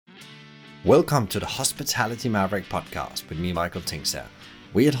Welcome to the Hospitality Maverick podcast with me, Michael Tingsager.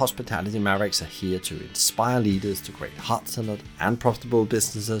 We at Hospitality Mavericks are here to inspire leaders to create heart-centered and profitable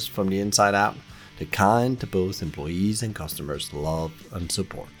businesses from the inside out, the kind that both employees and customers love and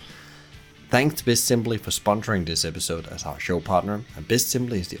support. Thanks to BizSimply for sponsoring this episode as our show partner, and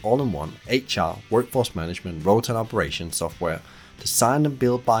BizSimply is the all-in-one HR, workforce management, rota and operations software designed and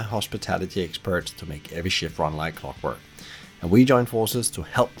built by hospitality experts to make every shift run like clockwork. And we join forces to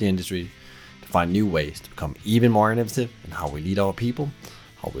help the industry to find new ways to become even more innovative in how we lead our people,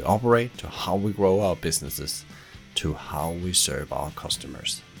 how we operate, to how we grow our businesses, to how we serve our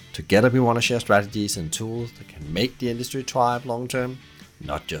customers. Together we want to share strategies and tools that can make the industry thrive long term,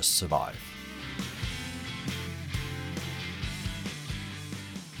 not just survive.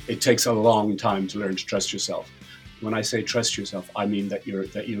 It takes a long time to learn to trust yourself. When I say trust yourself, I mean that you're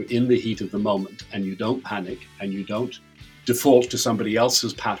in the heat of the moment and you don't panic and you don't default to somebody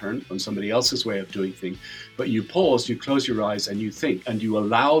else's pattern and somebody else's way of doing things, but you pause, you close your eyes and you think and you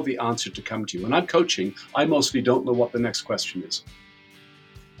allow the answer to come to you. When I'm coaching, I mostly don't know what the next question is.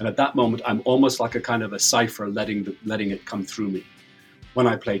 And at that moment, I'm almost like a kind of a cipher letting it come through me. When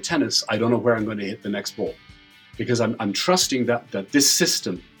I play tennis, I don't know where I'm going to hit the next ball because I'm trusting that this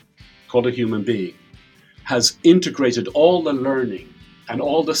system called a human being has integrated all the learning and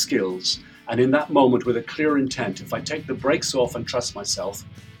all the skills. And in that moment, with a clear intent, if I take the brakes off and trust myself,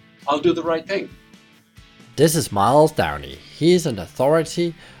 I'll do the right thing. This is Miles Downey. He is an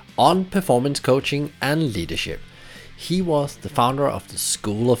authority on performance coaching and leadership. He was the founder of the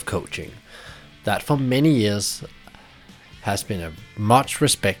School of Coaching, that for many years has been a much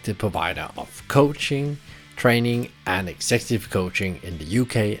respected provider of coaching, training and executive coaching in the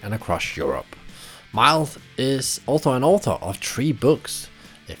UK and across Europe. Miles is also an author of 3 books: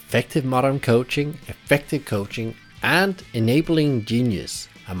 Effective Modern Coaching, Effective Coaching, and Enabling Genius,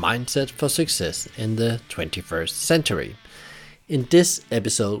 a mindset for success in the 21st century. In this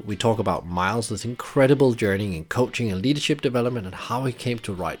episode, we talk about Miles' incredible journey in coaching and leadership development and how he came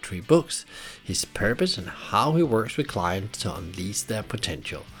to write 3 books, his purpose and how he works with clients to unleash their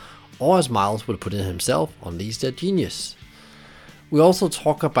potential, or as Miles would put it himself, unleash their genius. We also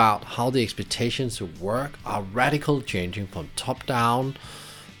talk about how the expectations of work are radically changing from top-down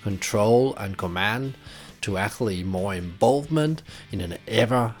control and command to actually more involvement in an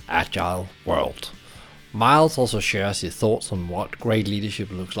ever agile world. Miles also shares his thoughts on what great leadership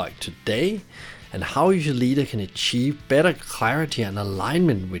looks like today and how your leader can achieve better clarity and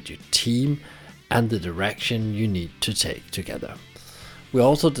alignment with your team and the direction you need to take together. We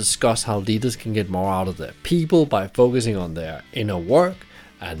also discuss how leaders can get more out of their people by focusing on their inner work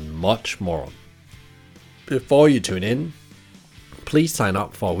and much more. Before you tune in, please sign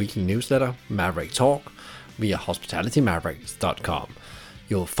up for our weekly newsletter, Maverick Talk, via hospitalitymavericks.com.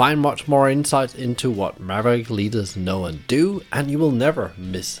 You'll find much more insights into what Maverick leaders know and do, and you will never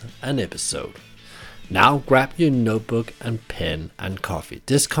miss an episode. Now grab your notebook and pen and coffee.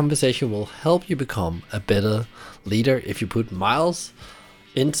 This conversation will help you become a better leader if you put Miles'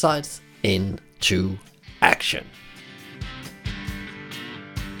 insights into action.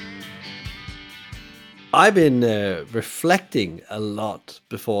 I've been reflecting a lot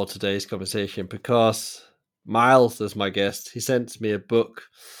before today's conversation because Miles is my guest. He sent me a book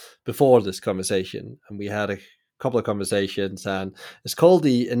before this conversation and we had a couple of conversations, and it's called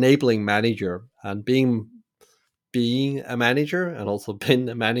The Enabling Manager. And being a manager and also been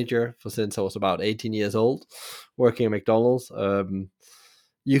a manager since I was about 18 years old working at McDonald's,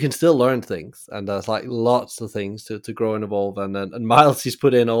 you can still learn things, and there's like lots of things to grow and evolve. And Miles, he's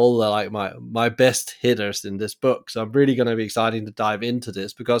put in all the like my best hitters in this book. So I'm really going to be excited to dive into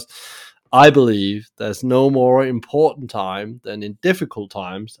this because I believe there's no more important time than in difficult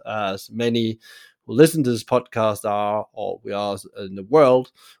times, as many who listen to this podcast are, or we are in the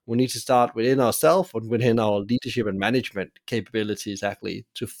world. We need to start within ourselves and within our leadership and management capabilities actually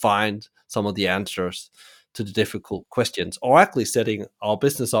to find some of the answers to the difficult questions, or actually setting our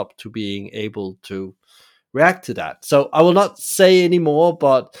business up to being able to react to that. So I will not say any more,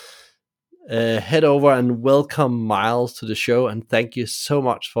 but head over and welcome Miles to the show. And thank you so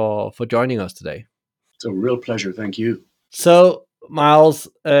much for joining us today. It's a real pleasure. Thank you. So Miles,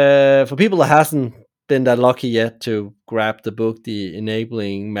 for people that hasn't been that lucky yet to grab the book, The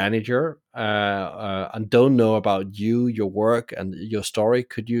Enabling Manager, and don't know about you, your work, and your story,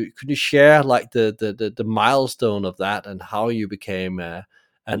 could you share like the milestone of that and how you became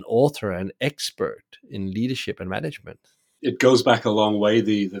an author, an expert in leadership and management? It goes back a long way.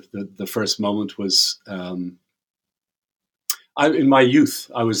 The first moment was in my youth.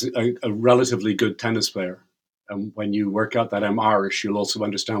 I was a relatively good tennis player. And when you work out that I'm Irish, you'll also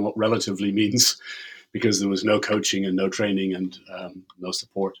understand what relatively means, because there was no coaching and no training and no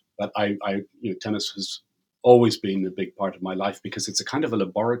support. But tennis has always been a big part of my life, because it's a kind of a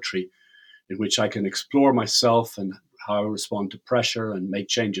laboratory in which I can explore myself and how I respond to pressure and make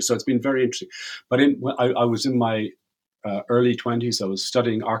changes. So it's been very interesting. But I was in my early 20s. I was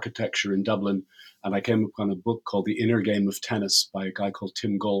studying architecture in Dublin, and I came upon a book called The Inner Game of Tennis by a guy called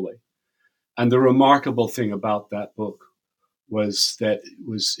Tim Galway. And the remarkable thing about that book was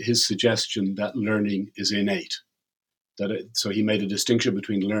his suggestion that learning is innate. So he made a distinction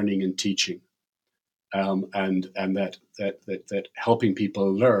between learning and teaching, and that helping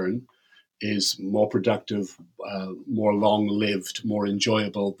people learn is more productive, more long-lived, more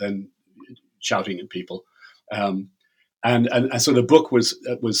enjoyable than shouting at people. And so the book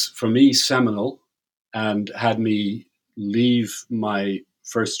was for me seminal, and had me leave my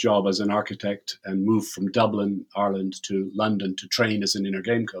first job as an architect and move from Dublin, Ireland, to London to train as an inner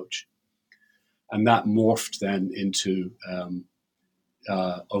game coach. And that morphed then into,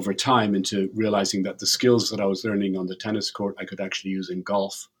 over time, into realizing that the skills that I was learning on the tennis court, I could actually use in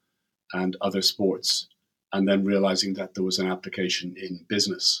golf and other sports. And then realizing that there was an application in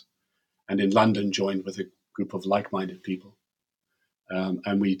business. And in London, joined with a group of like-minded people.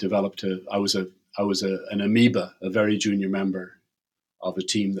 And we developed I was an amoeba, a very junior member of a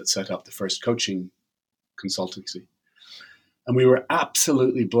team that set up the first coaching consultancy. And we were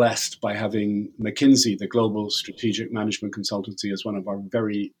absolutely blessed by having McKinsey, the global strategic management consultancy, as one of our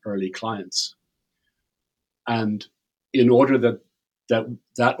very early clients. And in order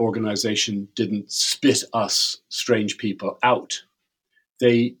that organization didn't spit us strange people out,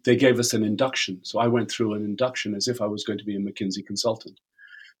 they gave us an induction. So I went through an induction as if I was going to be a McKinsey consultant.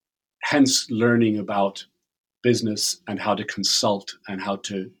 Hence learning about business and how to consult and how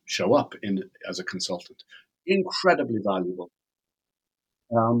to show up as a consultant. Incredibly valuable.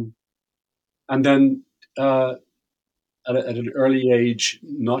 And then at an early age,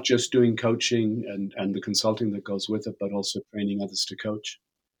 not just doing coaching and the consulting that goes with it, but also training others to coach.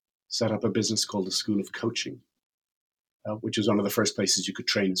 Set up a business called the School of Coaching, which is one of the first places you could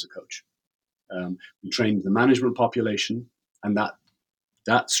train as a coach. We trained the management population, and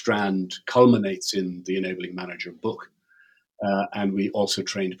that strand culminates in the Enabling Manager book. And we also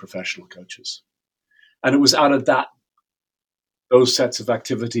trained professional coaches. And it was out of those sets of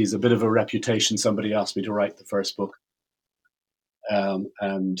activities, a bit of a reputation. Somebody asked me to write the first book.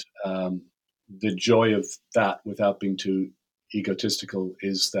 And the joy of that, without being too egotistical,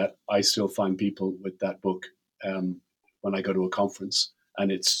 is that I still find people with that book when I go to a conference,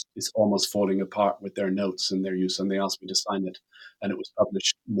 and it's almost falling apart with their notes and their use, and they asked me to sign it. And it was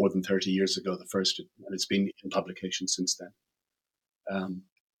published more than 30 years ago, the first, and it's been in publication since then.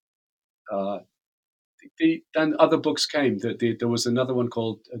 Then other books came. There was another one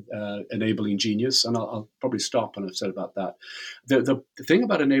called Enabling Genius, and I'll probably stop when I've said about that. The thing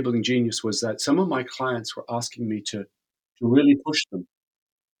about Enabling Genius was that some of my clients were asking me to really push them.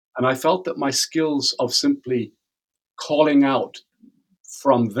 And I felt that my skills of simply calling out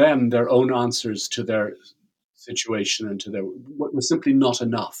from them their own answers to their situation and to their what was simply not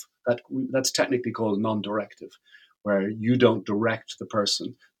enough. That's technically called non-directive, where you don't direct the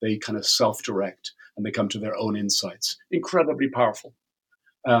person, they kind of self-direct and they come to their own insights. Incredibly powerful,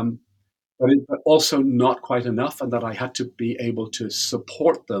 but also not quite enough, and that I had to be able to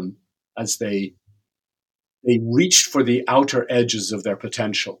support them as they reached for the outer edges of their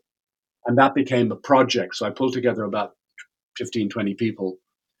potential. And that became a project. So I pulled together about 15, 20 people,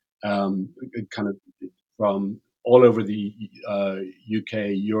 kind of from all over the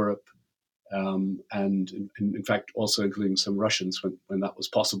UK, Europe, and in fact also including some Russians when that was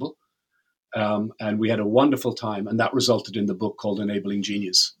possible. And we had a wonderful time, and that resulted in the book called Enabling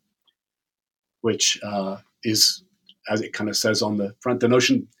Genius, which is, as it kind of says on the front, the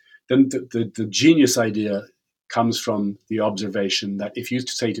notion, then the genius idea comes from the observation that if you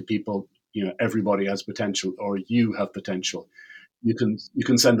say to people, everybody has potential, or you have potential, you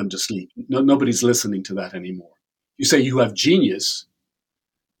can send them to sleep. Nobody's listening to that anymore. You say you have genius,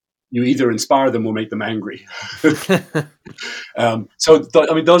 you either inspire them or make them angry. Those are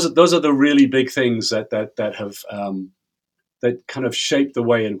the really big things that have that kind of shape the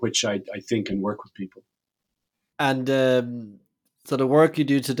way in which I think and work with people. And so the work you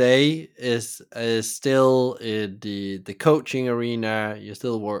do today is still in the coaching arena. You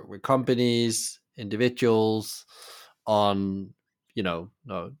still work with companies, individuals on,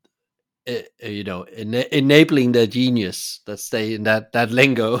 enabling their genius. Let's stay in that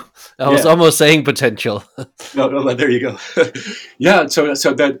lingo. I was almost saying potential. No, there you go. Yeah. So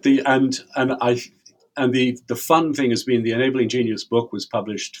that and and the fun thing has been the Enabling Genius book was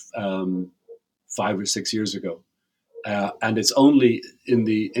published 5 or 6 years ago. And it's only in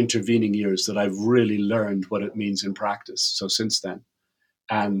the intervening years that I've really learned what it means in practice. So since then,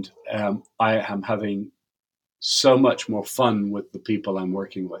 and I am having so much more fun with the people I'm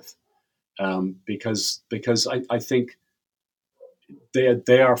working with, because I think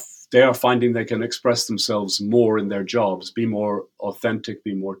they are finding they can express themselves more in their jobs, be more authentic,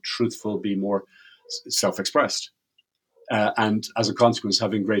 be more truthful, be more self-expressed, and as a consequence,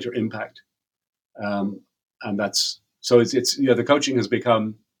 having greater impact. And that's so it's the coaching has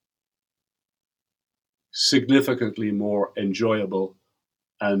become significantly more enjoyable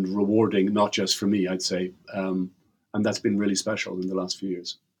and rewarding, not just for me, I'd say, and that's been really special in the last few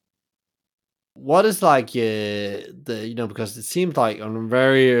years. What is like because it seemed like on a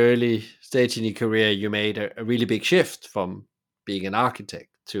very early stage in your career you made a really big shift from being an architect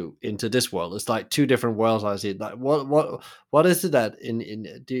to into this world. It's like two different worlds. I see. Like what is it that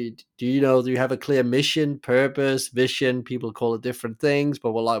in do you have a clear mission, purpose, vision? People call it different things,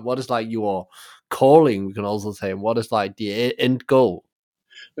 but what is like your calling? We can also say, and what is like the end goal?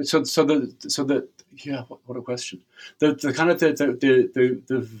 So the yeah, what a question. The kind of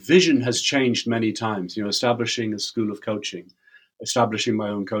the vision has changed many times. Establishing a school of coaching, establishing my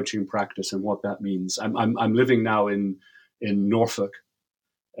own coaching practice, and what that means. I'm living now in Norfolk,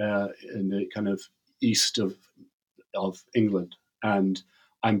 in the kind of east of England, and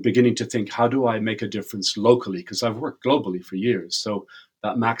I'm beginning to think, how do I make a difference locally? Because I've worked globally for years. So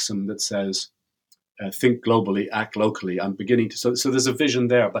that maxim that says, think globally, act locally. I'm beginning to so there's a vision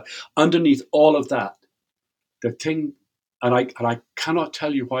there, but underneath all of that, the thing, and I cannot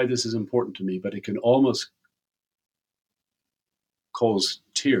tell you why this is important to me, but it can almost cause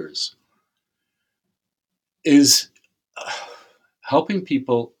tears, is helping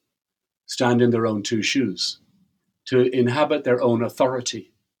people stand in their own two shoes, to inhabit their own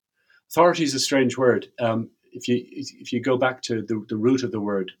authority. Authority is a strange word. If you go back to the root of the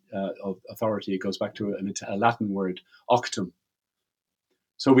word of authority, it goes back to a Latin word, octum.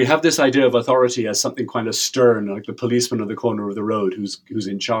 So we have this idea of authority as something kind of stern, like the policeman on the corner of the road who's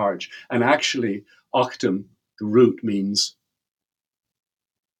in charge. And actually, octum, the root, means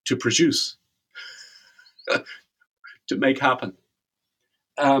to produce, to make happen.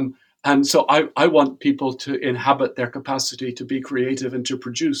 And so I want people to inhabit their capacity to be creative and to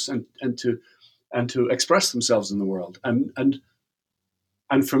produce and to express themselves in the world. And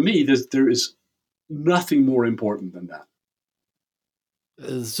for me, there is nothing more important than that.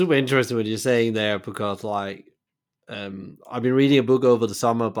 It's super interesting what you're saying there because I've been reading a book over the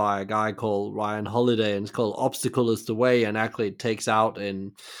summer by a guy called Ryan Holiday, and it's called "Obstacle is the Way," and actually it takes out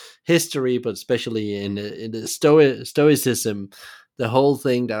in history, but especially in the Stoicism, the whole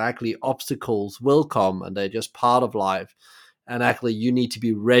thing that actually obstacles will come and they're just part of life, and actually you need to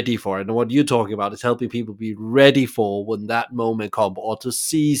be ready for it. And what you're talking about is helping people be ready for when that moment comes, or to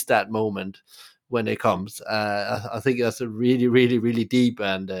seize that moment when it comes. I think that's a really, really, really deep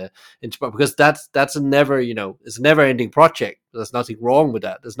and because that's a never, it's a never ending project. There's nothing wrong with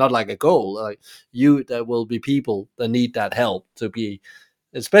that. There's not like a goal. Like there will be people that need that help to be,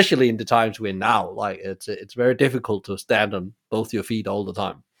 especially in the times we're now. Like it's very difficult to stand on both your feet all the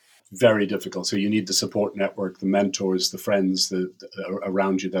time. Very difficult. So you need the support network, the mentors, the friends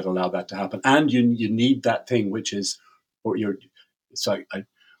around you that allow that to happen, and you need that thing which is, or you're. It's like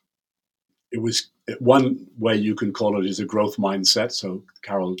it was one way you can call it is a growth mindset. So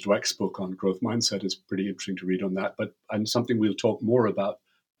Carol Dweck's book on growth mindset is pretty interesting to read on that. But and something we'll talk more about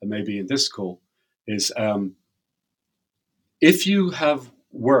maybe in this call is if you have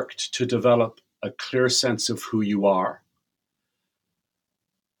worked to develop a clear sense of who you are,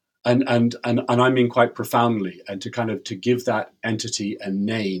 and I mean quite profoundly, and to give that entity a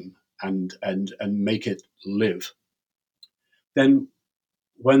name and make it live, then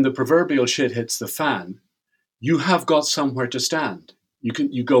when the proverbial shit hits the fan, you have got somewhere to stand.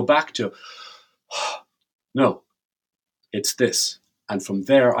 You go back to, no, it's this, and from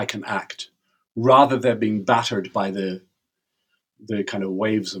there I can act, rather than being battered by the kind of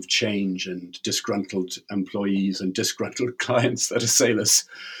waves of change and disgruntled employees and disgruntled clients that assail us.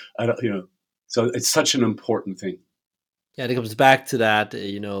 So it's such an important thing. Yeah, it comes back to that,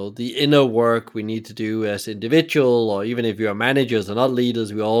 the inner work we need to do as individual, or even if you're managers or not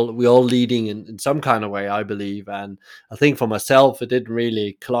leaders, we all leading in some kind of way, I believe. And I think for myself, it didn't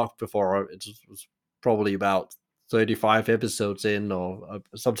really clock before. It was probably about 35 episodes in or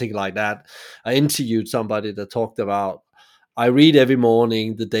something like that. I interviewed somebody that talked about, I read every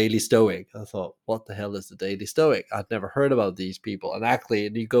morning the Daily Stoic. I thought, what the hell is the Daily Stoic? I'd never heard about these people. And actually,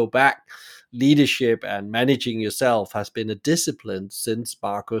 you go back leadership and managing yourself has been a discipline since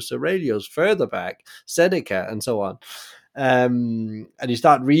Marcus Aurelius, further back, Seneca, and so on. And you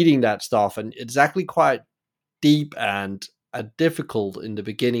start reading that stuff, and it's actually quite deep and difficult in the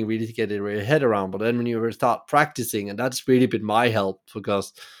beginning, really, to get your head around. But then when you start practicing, and that's really been my help,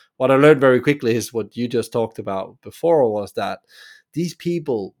 because what I learned very quickly is what you just talked about before, was that these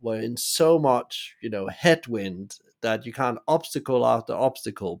people were in so much, headwind, that you can't obstacle after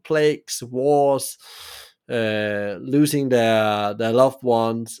obstacle, plagues, wars, losing their loved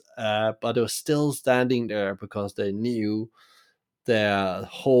ones, but they were still standing there because they knew their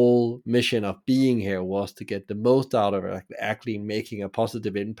whole mission of being here was to get the most out of it, like actually making a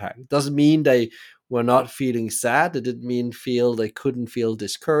positive impact. It doesn't mean they were not feeling sad. It didn't mean they couldn't feel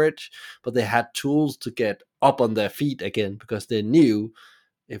discouraged, but they had tools to get up on their feet again, because they knew,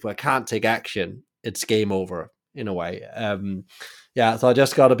 if I can't take action, it's game over, in a way. Yeah, so I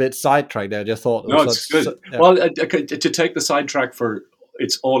just got a bit sidetracked there. I just thought No, it's good. yeah. Well, to take the sidetrack for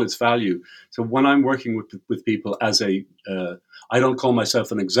its value. So when I'm working with people as I don't call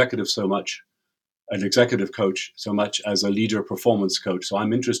myself an executive coach so much as a leader performance coach. So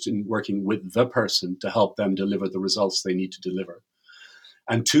I'm interested in working with the person to help them deliver the results they need to deliver.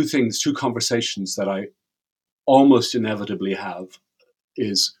 And two conversations that I almost inevitably have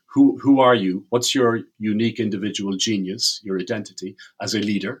is who are you? What's your unique individual genius, your identity as a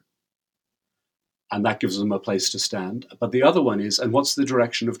leader? And that gives them a place to stand. But the other one is, and what's the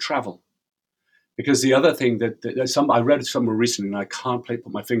direction of travel? Because the other thing that I read somewhere recently, and I can't put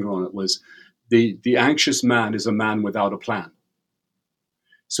my finger on it, was the anxious man is a man without a plan.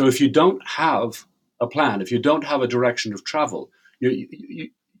 So if you don't have a plan, if you don't have a direction of travel, you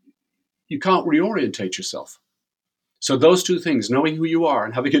can't reorientate yourself. So those two things, knowing who you are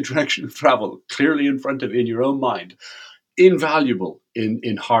and having a direction of travel clearly in your own mind, invaluable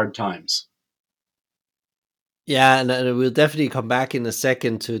in hard times. Yeah, and we'll definitely come back in a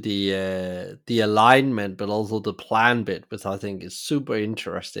second to the alignment, but also the plan bit, which I think is super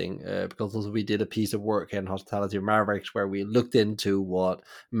interesting, because also we did a piece of work in Hospitality Mavericks where we looked into what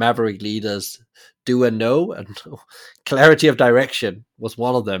Maverick leaders do and know, and clarity of direction was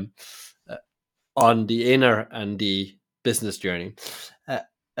one of them, on the inner and the business journey. Uh,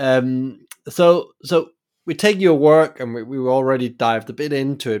 so we take your work, and we already dived a bit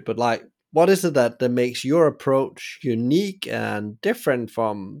into it, but like, what is it that makes your approach unique and different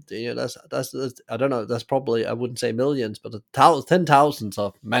from, that's I don't know, that's probably, I wouldn't say millions, but 10,000s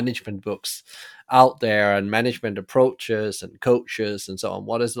of management books out there, and management approaches and coaches and so on.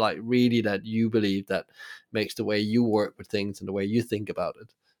 What is, like, really that you believe that makes the way you work with things and the way you think about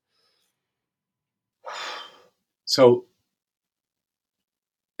it? So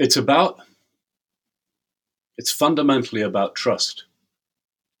it's fundamentally about trust.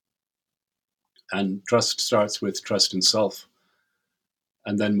 And trust starts with trust in self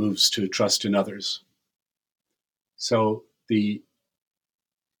and then moves to trust in others. So the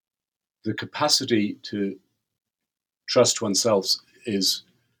capacity to trust oneself is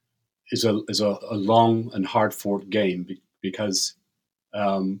a long and hard fought game, because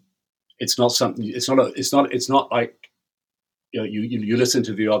it's not something. It's not like, you listen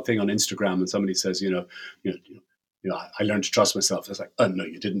to the odd thing on Instagram and somebody says, I learned to trust myself. It's like, oh no,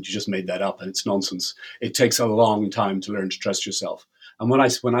 you didn't. You just made that up, and it's nonsense. It takes a long time to learn to trust yourself. And when I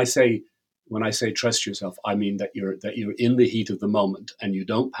say trust yourself, I mean that you're in the heat of the moment, and you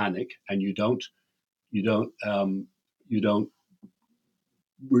don't panic, and you don't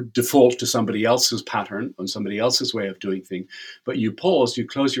default to somebody else's pattern and somebody else's way of doing things, but you pause, you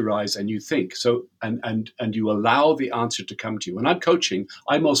close your eyes, and you think. So and you allow the answer to come to you. When I'm coaching,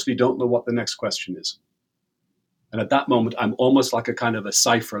 I mostly don't know what the next question is. And at that moment, I'm almost like a kind of a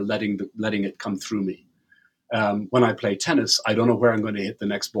cipher, letting it come through me. When I play tennis, I don't know where I'm going to hit the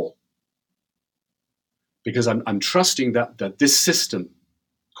next ball, because I'm trusting that this system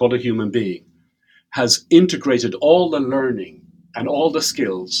called a human being has integrated all the learning and all the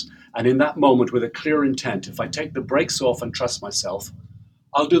skills. And in that moment, with a clear intent, if I take the brakes off and trust myself,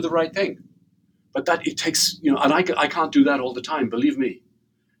 I'll do the right thing. But that it takes, and I can't do that all the time, believe me.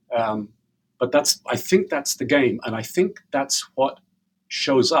 But I think that's the game. And I think that's what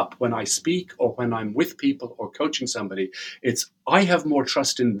shows up when I speak or when I'm with people or coaching somebody. It's, I have more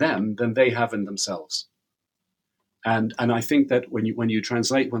trust in them than they have in themselves. And I think that when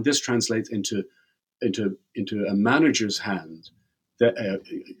this translates into a manager's hand,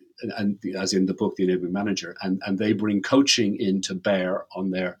 and as in the book, The Enabling Manager, and they bring coaching in to bear on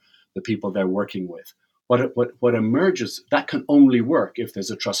the people they're working with. What emerges, that can only work if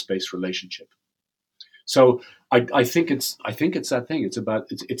there's a trust-based relationship. So I think it's that thing. It's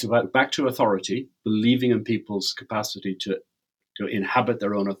about back to authority, believing in people's capacity to inhabit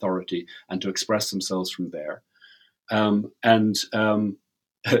their own authority and to express themselves from there, and and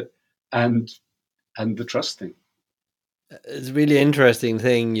and the trust thing. It's a really interesting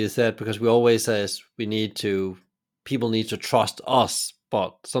thing you said, because we always says people need to trust us,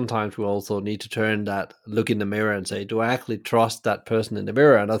 but sometimes we also need to turn that, look in the mirror and say, do I actually trust that person in the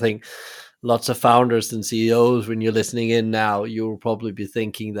mirror? And I think lots of founders and CEOs, when you're listening in now, you'll probably be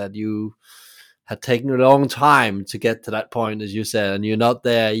thinking that you had taken a long time to get to that point, as you said, and you're not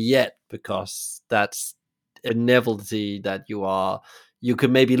there yet, because that's inevitability that you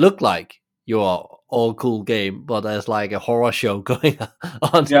could maybe look like you're all cool game, but there's like a horror show going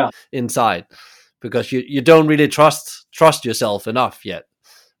on Yeah. inside, because you don't really trust yourself enough yet.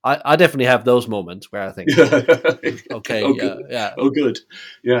 I definitely have those moments where I think, okay, Oh, good. yeah, Oh, good.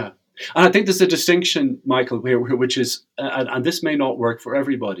 Yeah. And I think there's a distinction, Michael, which is, and this may not work for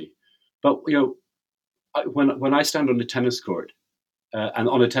everybody, but when I stand on a tennis court, and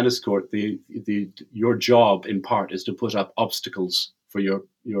on a tennis court, the your job in part is to put up obstacles for your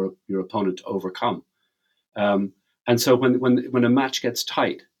opponent to overcome. And so when a match gets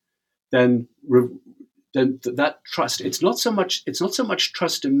tight, then that trust, it's not so much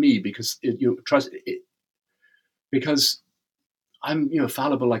trust in me, because because I'm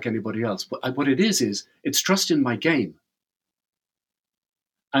fallible like anybody else. But what it is it's trust in my game.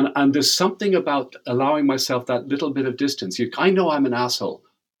 And there's something about allowing myself that little bit of distance. I know I'm an asshole.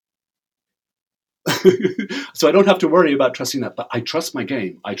 So I don't have to worry about trusting that, but I trust my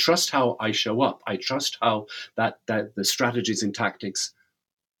game. I trust how I show up. I trust how that the strategies and tactics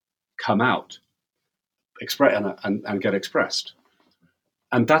come out, and get expressed.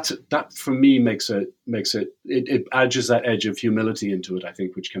 And that for me it adds that edge of humility into it, I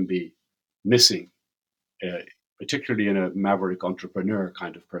think, which can be missing, uh, particularly in a maverick entrepreneur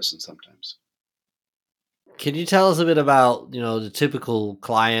kind of person sometimes. Can you tell us a bit about, the typical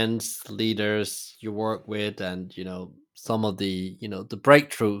clients, leaders you work with, and, some of the, the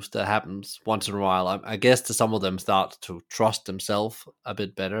breakthroughs that happens once in a while? I guess that some of them start to trust themselves a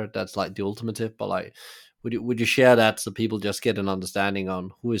bit better. That's like the ultimate, but like, would you share that so people just get an understanding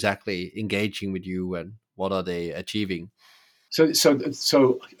on who is actually engaging with you and what are they achieving? So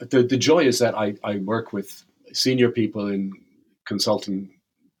the joy is that I work with senior people in consulting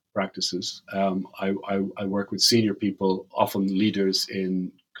practices. I work with senior people, often leaders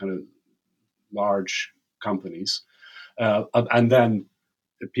in kind of large companies, and then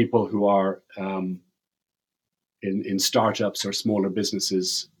the people who are in startups or smaller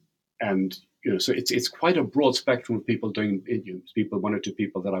businesses. And so it's quite a broad spectrum of people doing people, one or two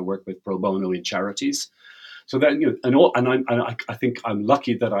people that I work with pro bono in charities. So that I think I'm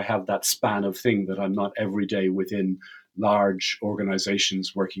lucky that I have that span of thing, that I'm not every day within large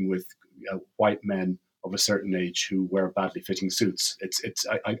organizations working with white men of a certain age who wear badly fitting suits.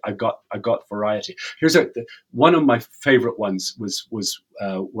 I got variety. One of my favorite ones was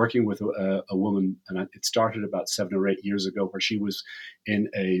working with a woman, and it started about 7 or 8 years ago, where she was in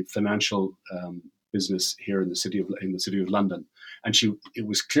a financial business here in the city of London, and it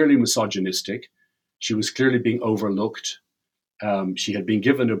was clearly misogynistic. She was clearly being overlooked. She had been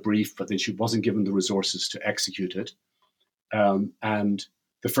given a brief, but then she wasn't given the resources to execute it. And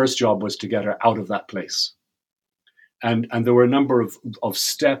the first job was to get her out of that place. And there were a number of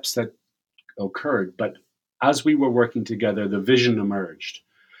steps that occurred. But as we were working together, the vision emerged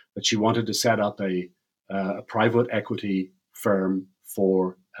that she wanted to set up a private equity firm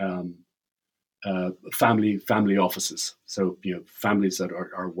for family offices. So families that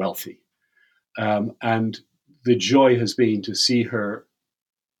are wealthy. And the joy has been to see her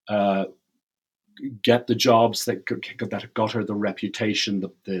uh, get the jobs that got her the reputation,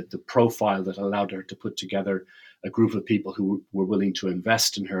 the profile that allowed her to put together a group of people who were willing to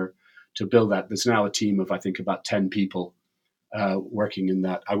invest in her to build that. There's now a team of, I think, about 10 people working in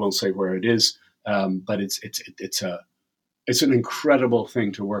that. I won't say where it is, but it's an incredible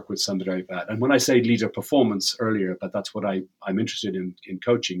thing to work with somebody like that. And when I say leader performance earlier, but that's what I'm interested in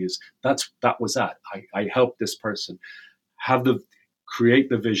coaching, is that was that. I helped this person have create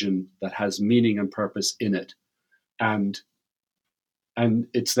the vision that has meaning and purpose in it, and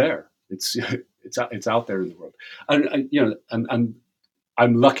it's there. It's out there in the world, and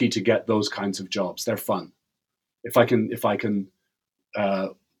I'm lucky to get those kinds of jobs. They're fun. If I can uh,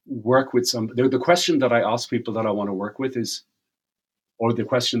 work with some. The question that I ask people that I want to work with is, or the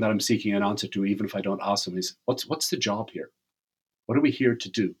question that I'm seeking an answer to, even if I don't ask them, is what's the job here? What are we here to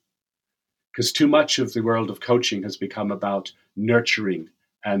do? Because too much of the world of coaching has become about nurturing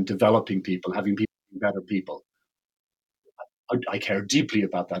and developing people, having people better people. I care deeply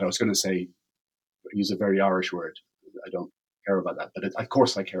about that. I was going to say, use a very Irish word. I don't care about that, but of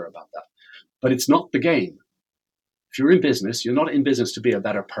course I care about that. But it's not the game. If you're in business, you're not in business to be a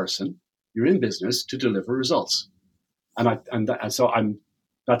better person. You're in business to deliver results. And so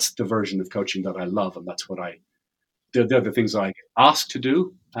that's the version of coaching that I love, and that's what they're the things I get asked to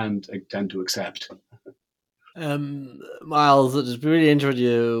do and I tend to accept. Miles, it's really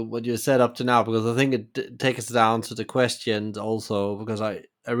interesting what you said up to now, because I think it takes us down to the questions also, because I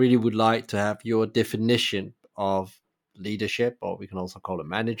really would like to have your definition of leadership, or we can also call it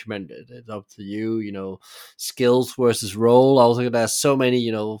management. It's up to you, skills versus role. I also, there's so many,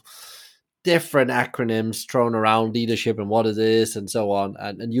 different acronyms thrown around leadership and what it is and so on.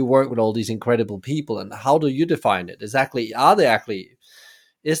 And you work with all these incredible people. And how do you define it?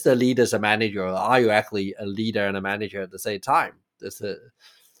 Is the leader a manager, or are you actually a leader and a manager at the same time? So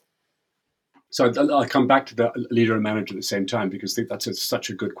I'll come back to the leader and manager at the same time, because I think that's such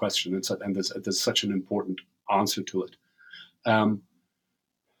a good question, and there's such an important answer to it. I'm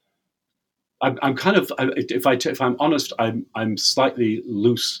kind of, if I'm honest, I'm slightly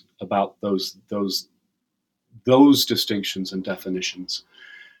loose about those distinctions and definitions.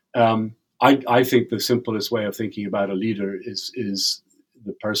 I think the simplest way of thinking about a leader is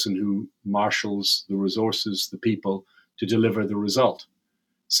the person who marshals the resources, the people, to deliver the result.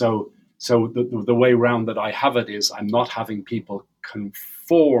 So the way around that I have it is, I'm not having people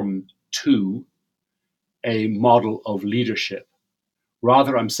conform to a model of leadership.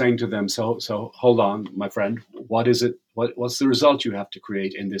 Rather, I'm saying to them, so hold on, my friend, what is it? What's the result you have to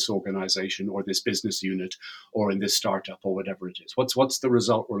create in this organization or this business unit or in this startup or whatever it is? What's the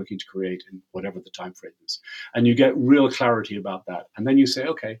result we're looking to create in whatever the time frame is? And you get real clarity about that. And then you say,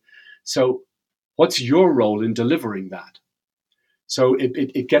 okay, so what's your role in delivering that? So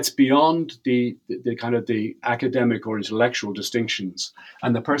it gets beyond the kind of the academic or intellectual distinctions,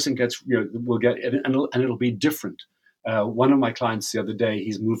 and the person will get, and it'll be different. One of my clients the other day,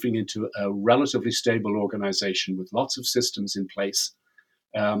 he's moving into a relatively stable organization with lots of systems in place,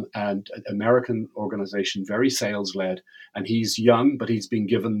 and an American organization, very sales led, and he's young, but he's been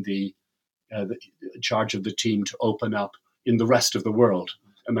given the charge of the team to open up in the rest of the world.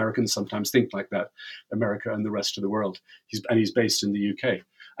 Americans sometimes think like that, America and the rest of the world. He's based in the UK,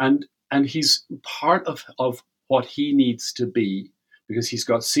 and he's part of what he needs to be, because he's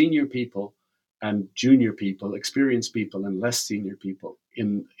got senior people and junior people, experienced people and less senior people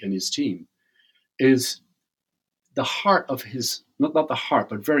in his team, is the heart of his, not the heart,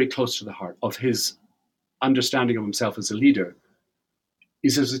 but very close to the heart of his understanding of himself as a leader,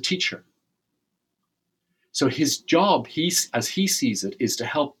 is as a teacher. So his job, as he sees it, is to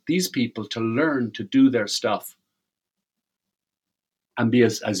help these people to learn to do their stuff and be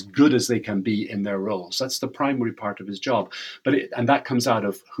as good as they can be in their roles. That's the primary part of his job. And that comes out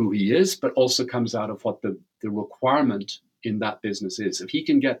of who he is, but also comes out of what the requirement in that business is. If he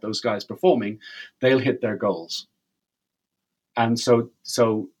can get those guys performing, they'll hit their goals. And so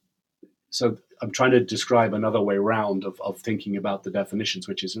I'm trying to describe another way around of thinking about the definitions,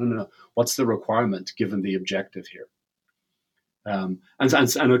 which is, no, what's the requirement given the objective here? And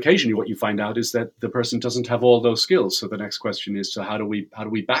occasionally what you find out is that the person doesn't have all those skills. So the next question is, so how do we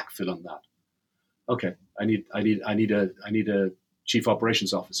backfill on that? Okay, I need a chief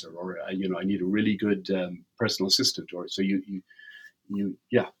operations officer, or I need a really good personal assistant, or so you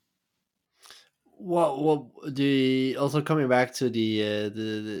yeah. Well, the also coming back to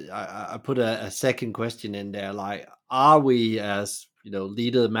I put a second question in there, like, are we, as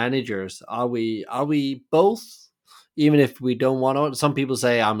leader managers, are we both, even if we don't want to? Some people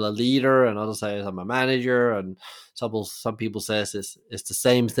say I'm a leader, and others say I'm a manager, and some people says it's the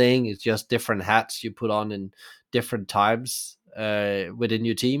same thing. It's just different hats you put on in different times within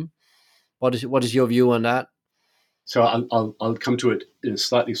your team. What is your view on that? So I'll come to it in a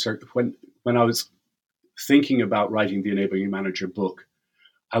slightly certain. When I was thinking about writing the Enabling Manager book,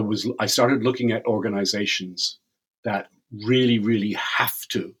 I started looking at organizations that really have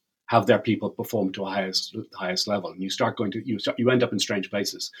to have their people perform to the highest level, and you end up in strange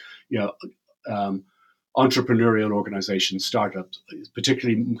places. Entrepreneurial organizations, startups,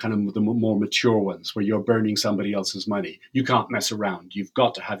 particularly kind of the more mature ones, where you're burning somebody else's money. You can't mess around. You've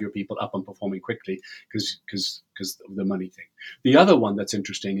got to have your people up and performing quickly because of the money thing. The other one that's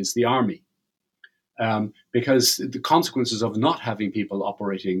interesting is the army. Because the consequences of not having people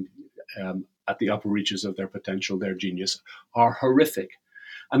operating at the upper reaches of their potential, their genius, are horrific.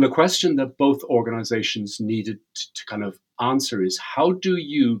 And the question that both organizations needed to kind of answer is, how do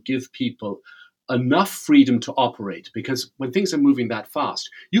you give people enough freedom to operate, because when things are moving that fast,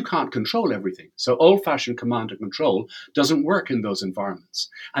 you can't control everything. So old-fashioned command and control doesn't work in those environments.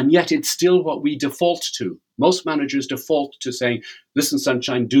 And yet it's still what we default to. Most managers default to saying, listen,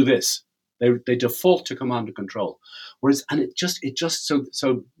 sunshine, do this. They default to command and control. Whereas, and it just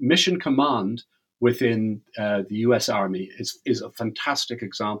so mission command within the US Army is a fantastic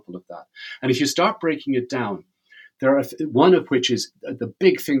example of that. And if you start breaking it down, there are one of which is the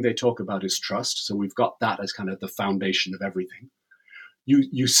big thing they talk about is trust. So we've got that as kind of the foundation of everything.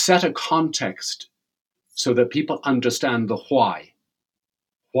 You set a context so that people understand the why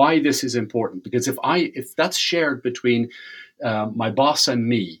this is important. Because if that's shared between my boss and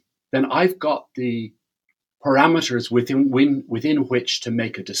me, then I've got the parameters within which to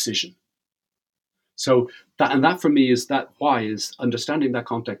make a decision. So that for me is that why is understanding that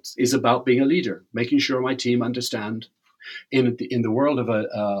context is about being a leader, making sure my team understand. In the world of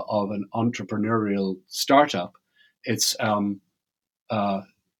an entrepreneurial startup, it's we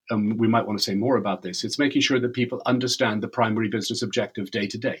might want to say more about this. It's making sure that people understand the primary business objective day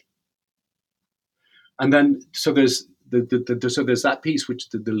to day, and then so there's so there's that piece which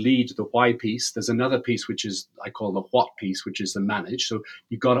the lead, the why piece. There's another piece which is I call the what piece, which is the manage. So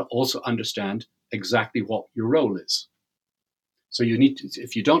you've got to also understand exactly what your role is. So you need to,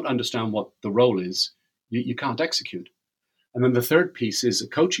 if you don't understand what the role is, you can't execute. And then the third piece is a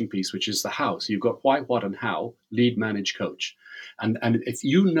coaching piece, which is the how. So you've got why, what, and how, lead, manage, coach. And if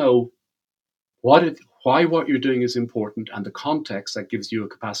you know why what you're doing is important and the context that gives you a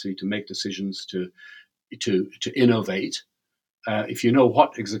capacity to make decisions, to innovate, if you know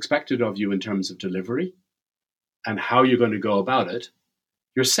what is expected of you in terms of delivery and how you're going to go about it,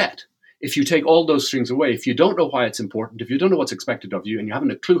 you're set. If you take all those things away, if you don't know why it's important, if you don't know what's expected of you, and you haven't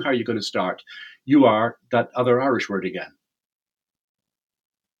a clue how you're going to start, you are that other Irish word again.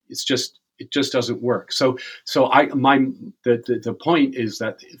 It just doesn't work. So the point is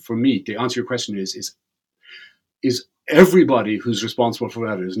that for me, to answer your question is everybody who's responsible for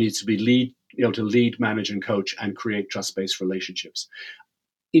others needs to be to lead, manage, and coach and create trust-based relationships.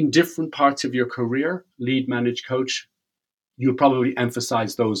 In different parts of your career, lead, manage, coach, you'll probably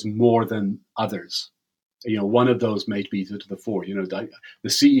emphasize those more than others. One of those may be to the fore. The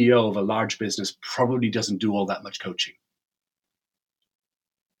CEO of a large business probably doesn't do all that much coaching.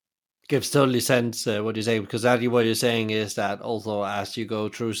 Gives totally sense what you're saying, because actually what you're saying is that also as you go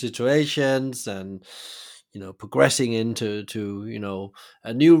through situations and progressing into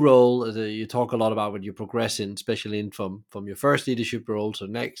a new role, you talk a lot about when you progress in, especially from your first leadership role to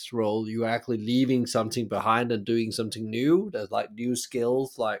next role, you're actually leaving something behind and doing something new. There's like new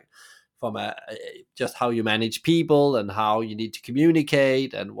skills, like from just how you manage people and how you need to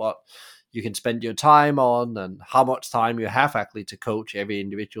communicate and what you can spend your time on and how much time you have actually to coach every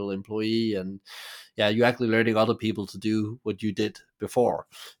individual employee. And you're actually learning other people to do what you did before,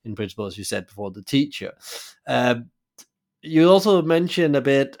 in principle, as you said before, the teacher. You also mentioned a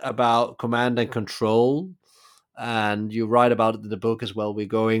bit about command and control, and you write about it in the book as well. We're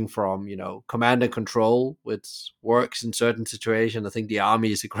going from, command and control, which works in certain situations. I think the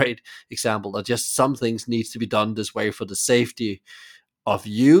army is a great example that just some things needs to be done this way for the safety of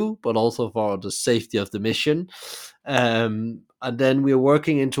you, but also for the safety of the mission. And then we're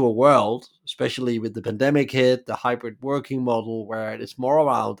working into a world, especially with the pandemic hit, the hybrid working model, where it's more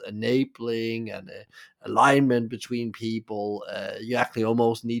around enabling and alignment between people. You actually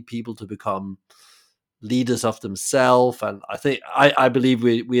almost need people to become leaders of themselves, and I believe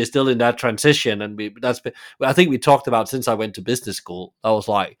we are still in that transition, and I think we talked about since I went to business school. That was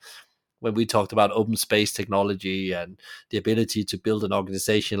like when we talked about open space technology and the ability to build an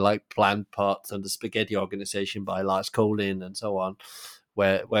organization like Plant Pots and the Spaghetti organization by Lars Collin and so on,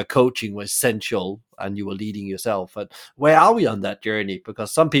 where coaching was essential and you were leading yourself. And where are we on that journey?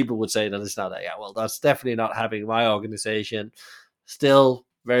 Because some people would say that it's not that, well, that's definitely not having my organization. Still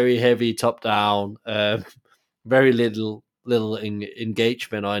very heavy top down, very little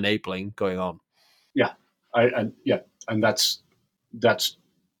engagement or enabling going on. Yeah, and that's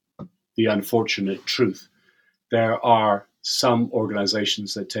the unfortunate truth. There are some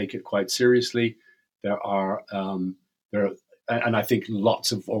organizations that take it quite seriously. And I think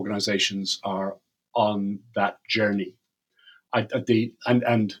lots of organizations are on that journey.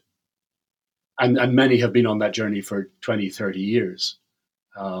 And many have been on that journey for 20, 30 years.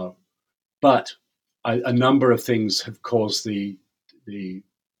 But a number of things have caused the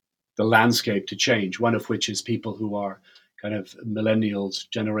landscape to change. One of which is people who are kind of millennials,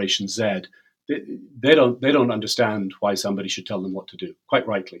 Generation Z. They don't understand why somebody should tell them what to do, quite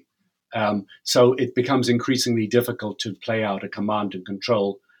rightly. So it becomes increasingly difficult to play out a command and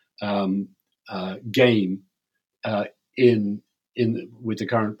control gain uh, in with the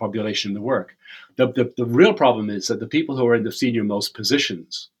current population in the work. The real problem is that the people who are in the senior most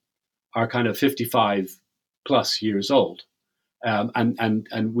positions are kind of 55 plus years old.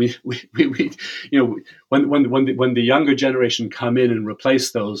 And we when the younger generation come in and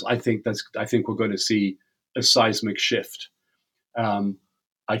replace those, I think we're going to see a seismic shift. Um,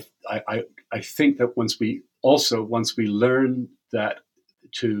 I think that once we learn that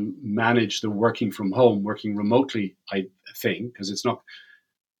to manage the working from home, working remotely, I think, because it's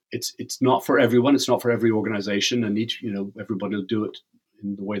not for everyone, it's not for every organization, and everybody will do it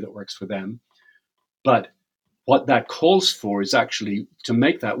in the way that works for them. But what that calls for is actually to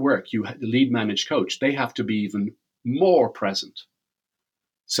make that work. The lead managed coach, they have to be even more present.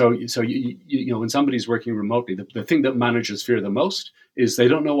 So when somebody's working remotely, the thing that managers fear the most is they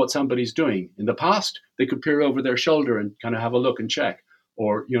don't know what somebody's doing. In the past, they could peer over their shoulder and kind of have a look and check,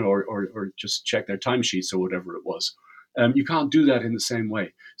 or just check their timesheets or whatever it was. You can't do that in the same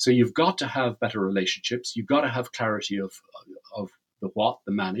way. So you've got to have better relationships. You've got to have clarity of the what,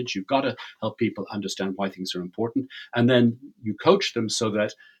 the manage. You've got to help people understand why things are important, and then you coach them so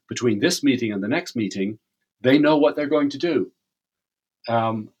that between this meeting and the next meeting, they know what they're going to do.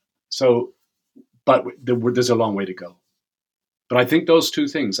 But there's a long way to go. But I think those two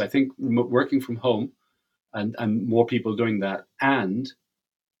things, I think working from home and more people doing that, and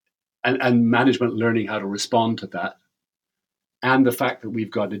management learning how to respond to that, and the fact that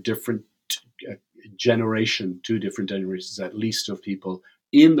we've got a different generation, two different generations at least of people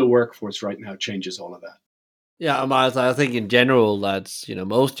in the workforce right now changes all of that. Yeah, Miles, I think in general that's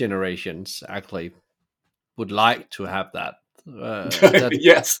most generations actually would like to have that.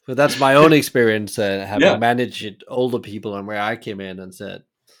 Yes, but that's my own experience having yeah. managed older people, and where I came in and said,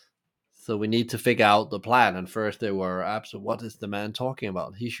 so we need to figure out the plan. And first they were absolutely, what is the man talking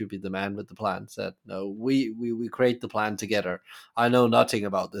about? He should be the man with the plan. Said, no, we create the plan together. I know nothing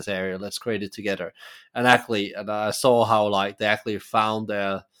about this area. Let's create it together. And I saw how they actually found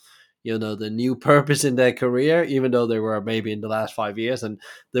their, the new purpose in their career, even though they were maybe in the last 5 years, and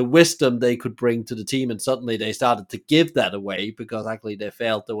the wisdom they could bring to the team. And suddenly they started to give that away because actually they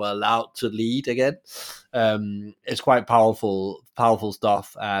felt they were allowed to lead again. It's quite powerful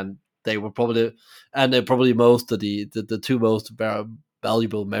stuff. And they're probably most of the two most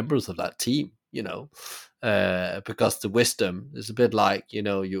valuable members of that team, because the wisdom is a bit like,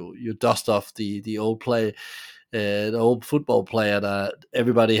 you dust off the old play, the old football player that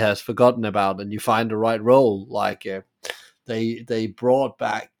everybody has forgotten about, and you find the right role. They brought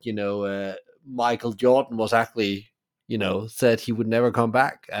back, Michael Jordan was actually, said he would never come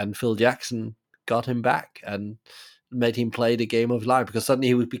back, and Phil Jackson got him back and made him play the game of life, because suddenly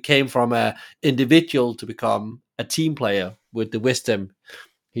he became from a individual to become a team player with the wisdom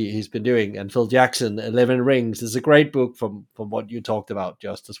he's been doing. And Phil Jackson, 11 Rings, is a great book from what you talked about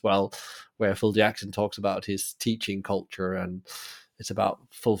just as well, where Phil Jackson talks about his teaching culture, and it's about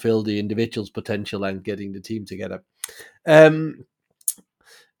fulfill the individual's potential and getting the team together. We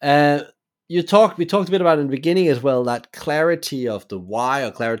talked a bit about in the beginning as well, that clarity of the why,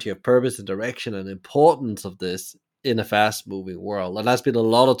 or clarity of purpose and direction, and importance of this in a fast moving world. And there's been a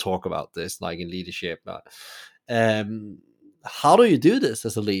lot of talk about this, like in leadership. How do you do this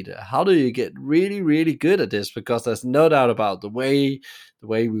as a leader? How do you get really, really good at this? Because there's no doubt about the way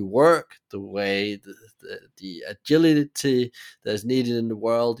we work, the way the agility that's needed in the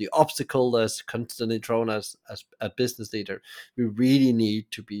world, the obstacle that's constantly thrown as a business leader. We really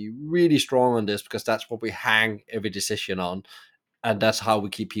need to be really strong on this, because that's what we hang every decision on, and that's how we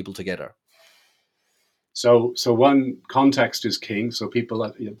keep people together. So one, context is king. So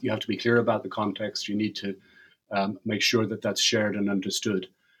people, you have to be clear about the context. You need to make sure that that's shared and understood.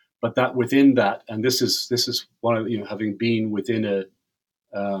 But that within that, and this is one of, having been within a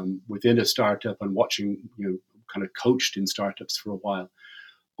startup and watching, kind of coached in startups for a while.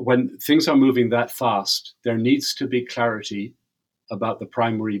 When things are moving that fast, there needs to be clarity about the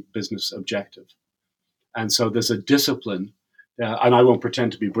primary business objective. And so there's a discipline, and I won't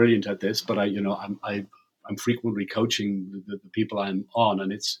pretend to be brilliant at this, but I'm frequently coaching the people I'm on,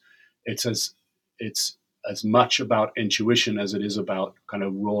 and it's as much about intuition as it is about kind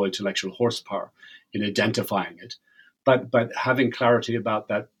of raw intellectual horsepower in identifying it, but having clarity about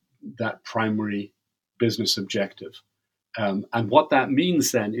that primary business objective. And what that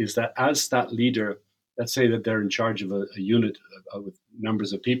means then is that as that leader, let's say that they're in charge of a unit with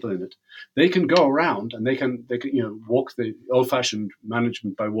numbers of people in it, they can go around and they can walk the old-fashioned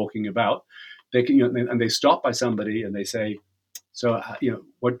management by walking about. They can and they stop by somebody and they say, so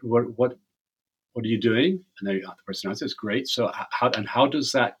what what are you doing? And then the person answers, great. So how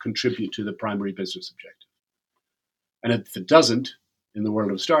does that contribute to the primary business objective? And if it doesn't, in the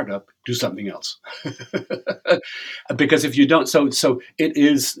world of startup, do something else. Because if you don't, it's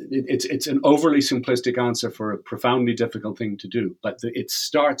an overly simplistic answer for a profoundly difficult thing to do. But it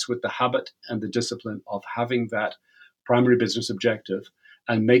starts with the habit and the discipline of having that primary business objective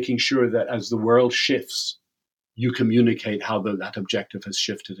and making sure that as the world shifts, you communicate how that objective has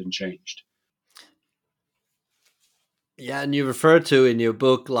shifted and changed. Yeah, and you refer to in your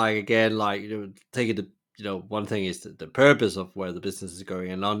book, like again, like take it. One thing is the purpose of where the business is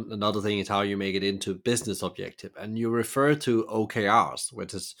going, and another thing is how you make it into business objective. And you refer to OKRs,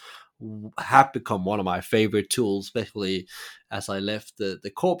 which have become one of my favorite tools, especially as I left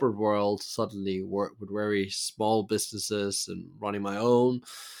the corporate world, suddenly work with very small businesses and running my own,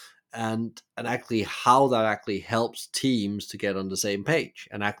 and actually how that actually helps teams to get on the same page,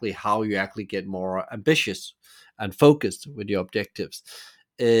 and actually how you actually get more ambitious and focused with your objectives.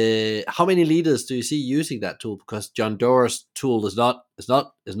 How many leaders do you see using that tool? Because John Doerr's tool is not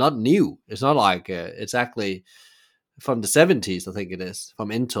new. It's not like it's actually from the 70s, I think it is, from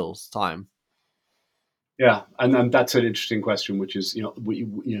Intel's time. Yeah, and that's an interesting question, which is,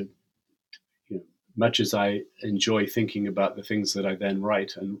 much as I enjoy thinking about the things that I then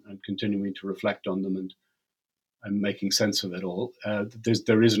write and continuing to reflect on them and making sense of it all,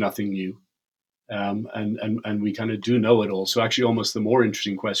 there is nothing new. And we kind of do know it all. So actually, almost the more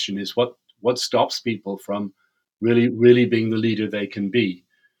interesting question is what stops people from really, really being the leader they can be.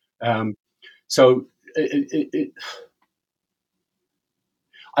 So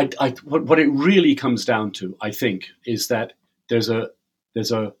what it really comes down to, I think, is that there's a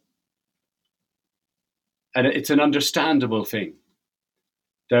and it's an understandable thing.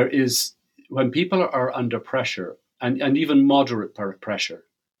 There is, when people are under pressure and even moderate pressure,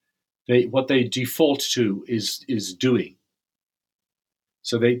 what they default to is doing.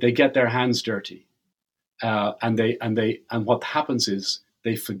 So they get their hands dirty, and what happens is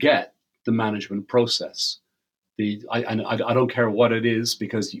they forget the management process. I don't care what it is,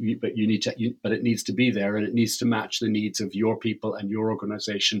 because but it needs to be there, and it needs to match the needs of your people and your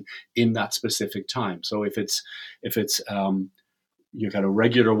organization in that specific time. So if it's you've got a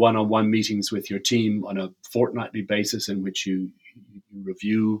regular one-on-one meetings with your team on a fortnightly basis in which you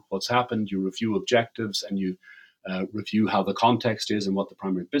review what's happened, you review objectives, and you review how the context is and what the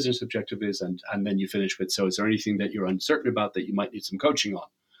primary business objective is, and then you finish with, so is there anything that you're uncertain about that you might need some coaching on?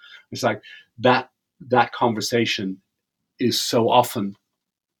 It's like that conversation is so often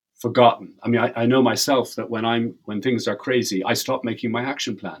forgotten. I mean, I know myself that when things are crazy, I stop making my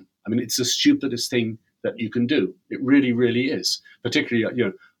action plan. I mean, it's the stupidest thing that you can do. It really, really is.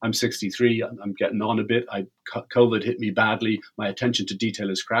 Particularly, I'm 63. I'm getting on a bit. COVID hit me badly. My attention to detail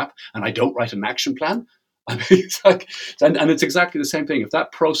is crap, and I don't write an action plan. I mean, it's like, and it's exactly the same thing. If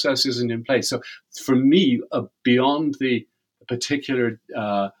that process isn't in place, so for me, beyond the particular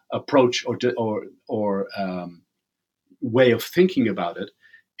approach or way of thinking about it,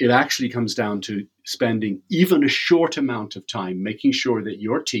 it actually comes down to spending even a short amount of time making sure that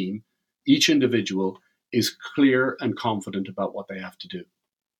your team, each individual, is clear and confident about what they have to do.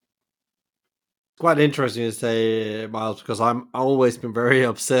 Quite interesting to say, Miles, because I've always been very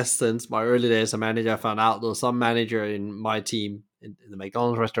obsessed since my early days as a manager. I found out there was some manager in my team in the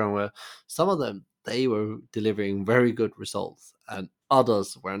McDonald's restaurant where some of them, they were delivering very good results and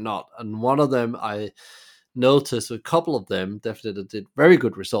others were not. And one of them, I noticed a couple of them definitely did very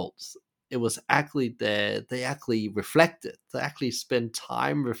good results. It was actually they actually reflected. They actually spent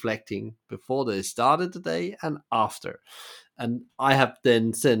time reflecting before they started the day and after. And I have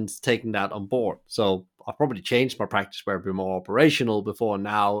then since taken that on board. So I've probably changed my practice where I've been more operational before.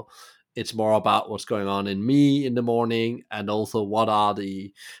 Now it's more about what's going on in me in the morning, and also what are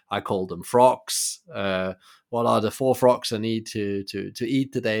I call them frogs. What are the 4 frogs I need to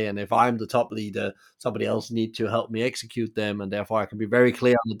eat today? And if I'm the top leader, somebody else need to help me execute them, and therefore I can be very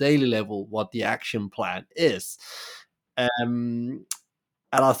clear on the daily level what the action plan is. And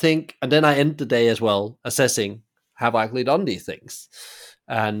I think, and then I end the day as well assessing, have I actually done these things,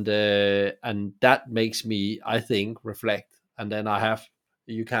 and that makes me, I think, reflect. And then I have,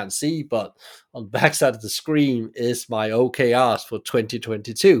 you can't see, but on the backside of the screen is my OKRs for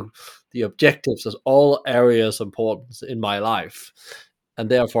 2022, the objectives of all areas of importance in my life, and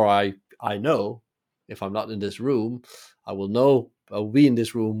therefore I know if I'm not in this room, I will be in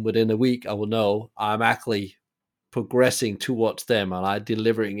this room within a week. I will know I'm actually progressing towards them and I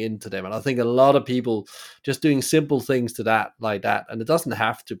delivering into them. And I think a lot of people just doing simple things like that, and it doesn't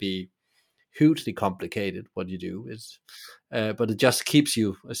have to be hugely complicated what you do. but it just keeps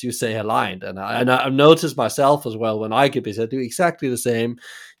you, as you say, aligned. And I've noticed myself as well when I get busy, I do exactly the same.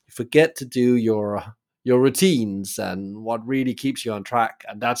 You forget to do your routines and what really keeps you on track,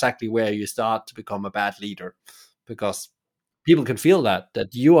 and that's actually where you start to become a bad leader, because people can feel that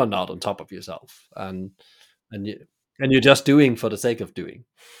you are not on top of yourself, and you and you're just doing for the sake of doing.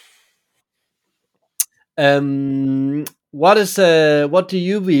 What do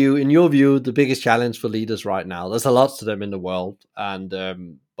you view, in your view, the biggest challenge for leaders right now? There's a lot to them in the world, and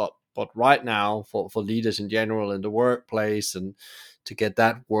but right now for leaders in general in the workplace, and to get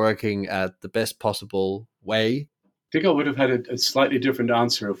that working at the best possible way. I think I would have had a slightly different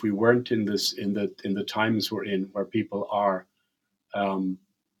answer if we weren't in this in the times we're in, where people are um,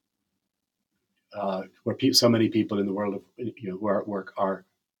 so many people in the world of who are at work are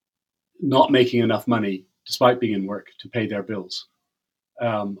not making enough money despite being in work to pay their bills.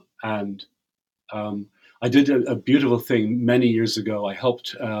 And I did a beautiful thing many years ago. I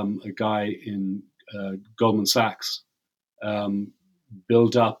helped a guy in Goldman Sachs um,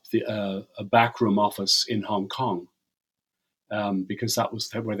 build up a backroom office in Hong Kong, because that was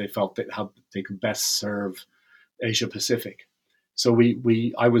where they felt that how they could best serve Asia Pacific. So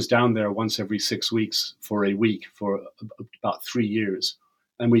I was down there once every 6 weeks for a week for about 3 years,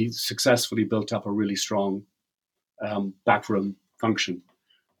 and we successfully built up a really strong backroom function.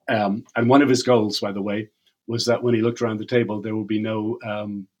 And one of his goals, by the way, was that when he looked around the table, there would be no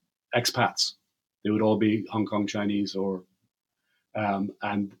expats. They would all be Hong Kong Chinese, or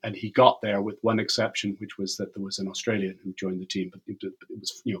and he got there with one exception, which was that there was an Australian who joined the team, but it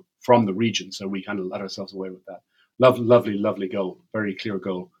was from the region, so we kind of let ourselves away with that. Lovely goal, very clear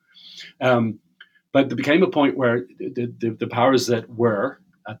goal. Um, but there became a point where the powers that were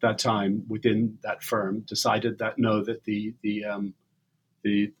at that time within that firm decided that no, that the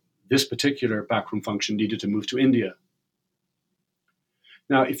this particular backroom function needed to move to India.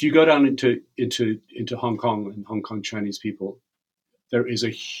 Now, if you go down into Hong Kong and Hong Kong Chinese people, there is a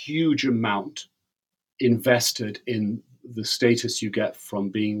huge amount invested in the status you get from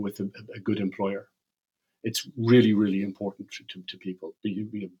being with a good employer. It's really, really important to people.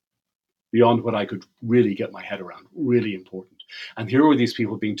 Beyond what I could really get my head around, really important. And here were these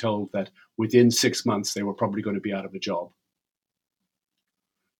people being told that within 6 months they were probably going to be out of a job.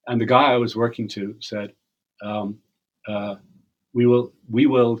 And the guy I was working to said, um, uh, "We will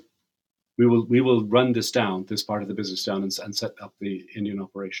run this down, this part of the business down, and set up the Indian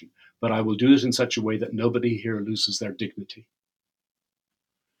operation. But I will do it in such a way that nobody here loses their dignity."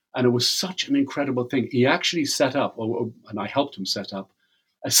 And it was such an incredible thing. He actually set up, and I helped him set up,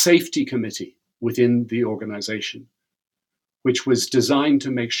 a safety committee within the organization, which was designed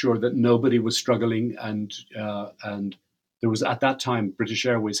to make sure that nobody was struggling. And there was, at that time, British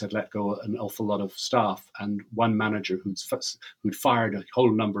Airways had let go an awful lot of staff, and one manager who'd fired a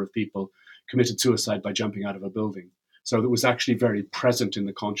whole number of people committed suicide by jumping out of a building. So it was actually very present in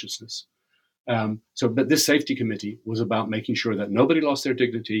the consciousness. But this safety committee was about making sure that nobody lost their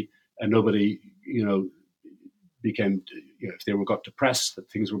dignity, and nobody, became, if they got depressed, that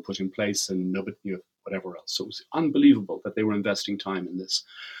things were put in place, and nobody, whatever else. So it was unbelievable that they were investing time in this,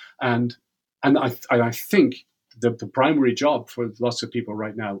 and I think the primary job for lots of people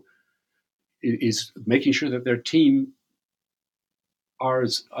right now is making sure that their team are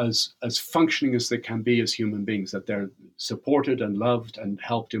as functioning as they can be as human beings, that they're supported and loved and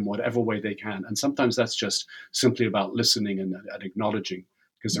helped in whatever way they can. And sometimes that's just simply about listening and acknowledging,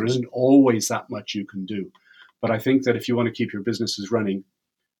 because there isn't always that much you can do. But I think that if you want to keep your businesses running,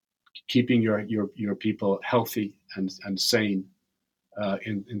 keeping your people healthy and sane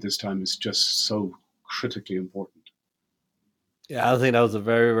in this time is just so critically important. Yeah, I think that was a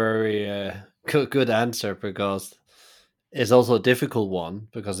very, very good answer, because it's also a difficult one,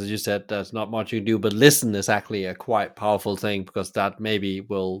 because as you said, there's not much you can do, but listen is actually a quite powerful thing, because that maybe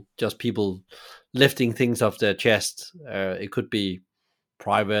will just people lifting things off their chest. It could be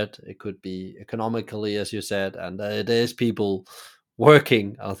private, it could be economically, as you said, and it is people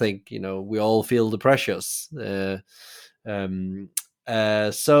working. I think we all feel the pressures. Um,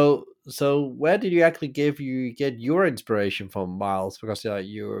 so where did you actually get your inspiration from, Miles? Because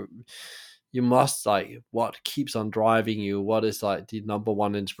you must, like, what keeps on driving you? What is like the number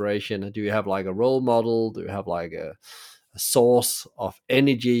one inspiration? Do you have like a role model? Do you have like a source of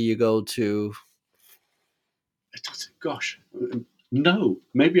energy you go to? Gosh, no,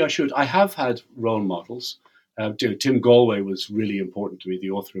 maybe I should. I have had role models. Tim Galway was really important to me,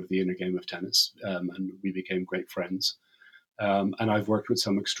 the author of The Inner Game of Tennis, and we became great friends. And I've worked with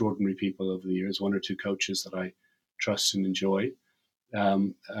some extraordinary people over the years, one or two coaches that I trust and enjoy.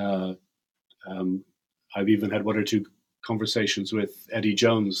 Um, uh, I've even had one or two conversations with Eddie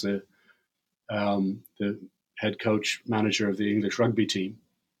Jones, the head coach manager of the English rugby team.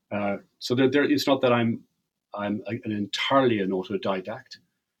 So it's not that I'm an entirely an autodidact,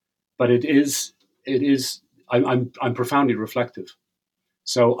 but I'm profoundly reflective.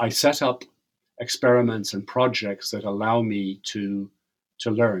 So I set up experiments and projects that allow me to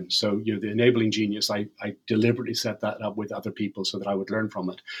learn. So, the enabling genius, I deliberately set that up with other people so that I would learn from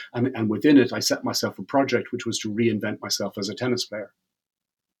it. And within it, I set myself a project which was to reinvent myself as a tennis player.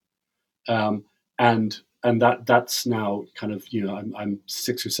 And that's now kind of, I'm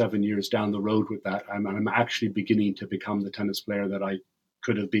 6 or 7 years down the road with that. I'm actually beginning to become the tennis player that I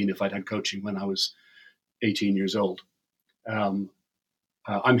could have been if I'd had coaching when I was 18 years old.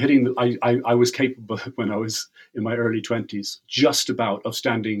 I was capable when I was in my early 20s, just about, of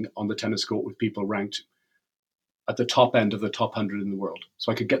standing on the tennis court with people ranked at the top end of the top 100 in the world.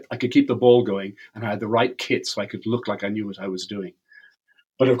 So I could keep the ball going, and I had the right kit so I could look like I knew what I was doing.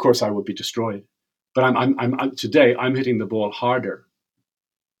 But of course I would be destroyed. But today I'm hitting the ball harder,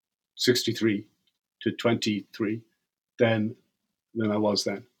 63 to 23, than I was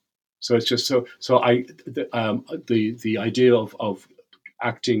then. So it's just the idea of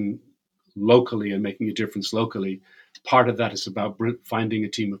acting locally and making a difference locally, part of that is about finding a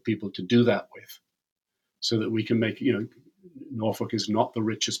team of people to do that with, so that we can make, Norfolk is not the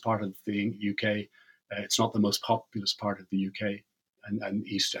richest part of the UK. It's not the most populous part of the UK, and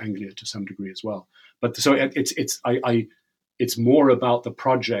East Anglia to some degree as well. But so it's more about the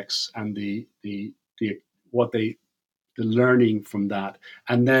projects and the learning from that,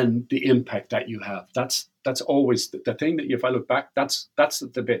 and then the impact that you have. That's always the thing that, if I look back, that's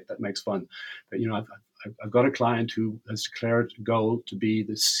the bit that makes fun. That, I've got a client who has declared a goal to be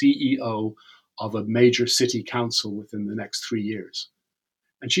the CEO of a major city council within the next 3 years,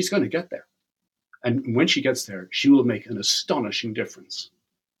 and she's going to get there. And when she gets there, she will make an astonishing difference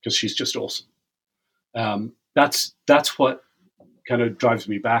because she's just awesome. That's what kind of drives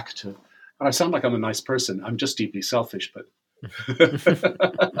me back to. And I sound like I'm a nice person. I'm just deeply selfish, but.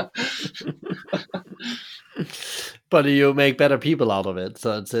 But you make better people out of it,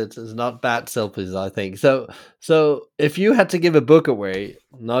 so it's not bad selfish, I think. So if you had to give a book away,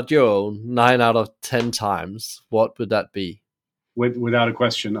 not your own, 9 out of 10 times, what would that be? Without a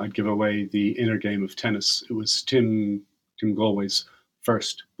question, I'd give away The Inner Game of Tennis. It was Tim Galway's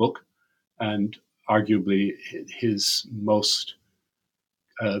first book, and arguably his most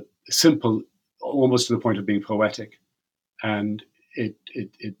simple, almost to the point of being poetic. And it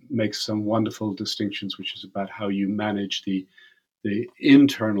makes some wonderful distinctions, which is about how you manage the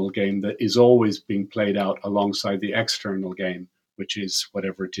internal game that is always being played out alongside the external game, which is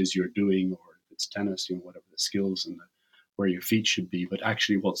whatever it is you're doing, or if it's tennis, whatever the skills and where your feet should be. But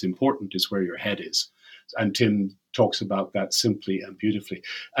actually what's important is where your head is. And Tim talks about that simply and beautifully.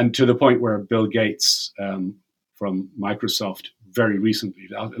 And to the point where Bill Gates from Microsoft very recently,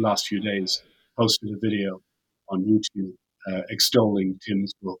 the last few days, posted a video on YouTube extolling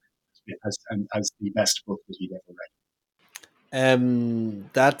Tim's book as the best book that he'd ever read.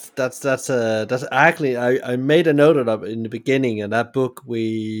 That's actually, I made a note of it in the beginning, and that book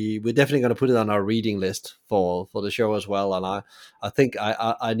we're definitely going to put it on our reading list for the show as well. And I think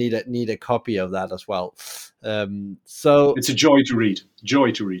I need a copy of that as well. So it's a joy to read.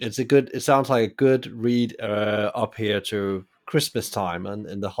 It sounds like a good read up here to Christmas time and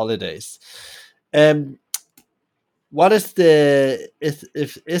in the holidays. What is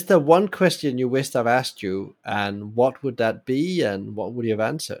is there one question you wished I've asked you, and what would that be, and what would you have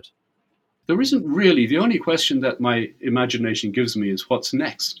answered? There isn't really. The only question that my imagination gives me is what's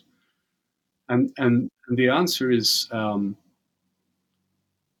next, and the answer is I'll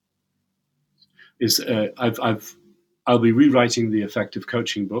be rewriting the Effective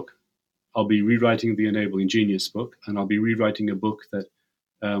Coaching book. I'll be rewriting the Enabling Genius book, and I'll be rewriting a book that.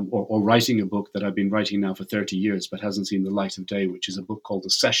 Or writing a book that I've been writing now for 30 years but hasn't seen the light of day, which is a book called The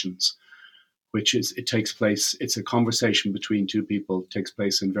Sessions, it's a conversation between two people. It takes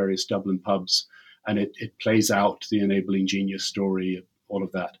place in various Dublin pubs, and it plays out the Enabling Genius story, all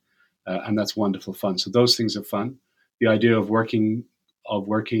of that. And that's wonderful fun. So those things are fun. The idea of working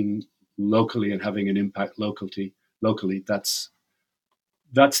locally and having an impact locally, that's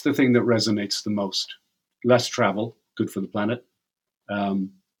the thing that resonates the most. Less travel, good for the planet.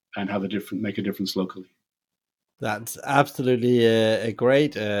 And make a difference locally. That's absolutely a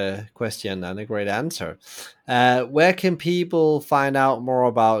great question and a great answer. Where can people find out more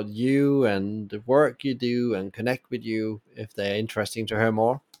about you and the work you do and connect with you if they're interested to hear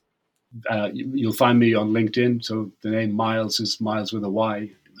more? You'll find me on LinkedIn. So the name Miles is Miles with a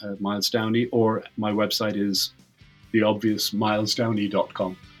Y, Miles Downey, or my website is the obvious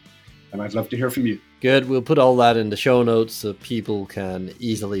milesdowney.com. And I'd love to hear from you. Good. We'll put all that in the show notes so people can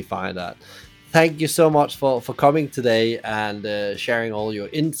easily find that. Thank you so much for coming today and sharing all your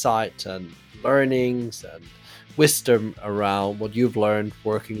insights and learnings and wisdom around what you've learned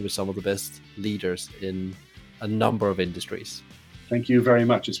working with some of the best leaders in a number of industries. Thank you very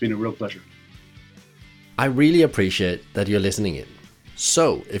much. It's been a real pleasure. I really appreciate that you're listening in.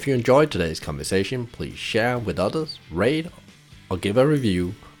 So if you enjoyed today's conversation, please share with others, rate or give a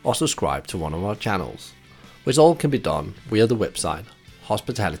review or subscribe to one of our channels, which all can be done via the website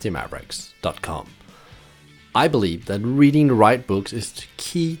hospitalitymavericks.com. I believe that reading the right books is the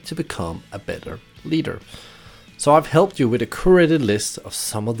key to become a better leader. So I've helped you with a curated list of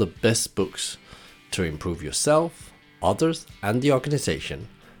some of the best books to improve yourself, others, and the organization.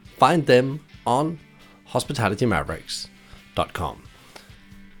 Find them on hospitalitymavericks.com.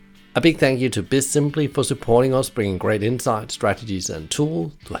 A big thank you to BizSimply for supporting us, bringing great insights, strategies, and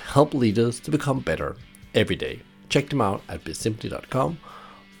tools to help leaders to become better every day. Check them out at bizsimply.com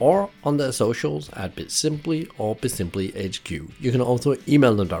or on their socials at BizSimply or BizSimplyHQ. You can also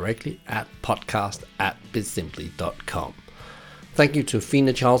email them directly at podcast@bizsimply.com. Thank you to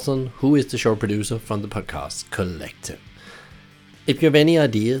Fina Charlson, who is the show producer from the Podcast Collective. If you have any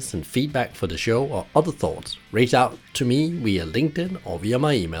ideas and feedback for the show or other thoughts, reach out to me via LinkedIn or via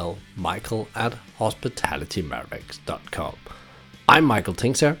my email, michael@hospitalitymavericks.com. I'm Michael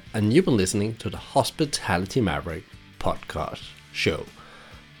Tingsher, and you've been listening to the Hospitality Maverick podcast show.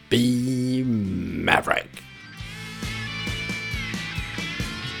 Be Maverick.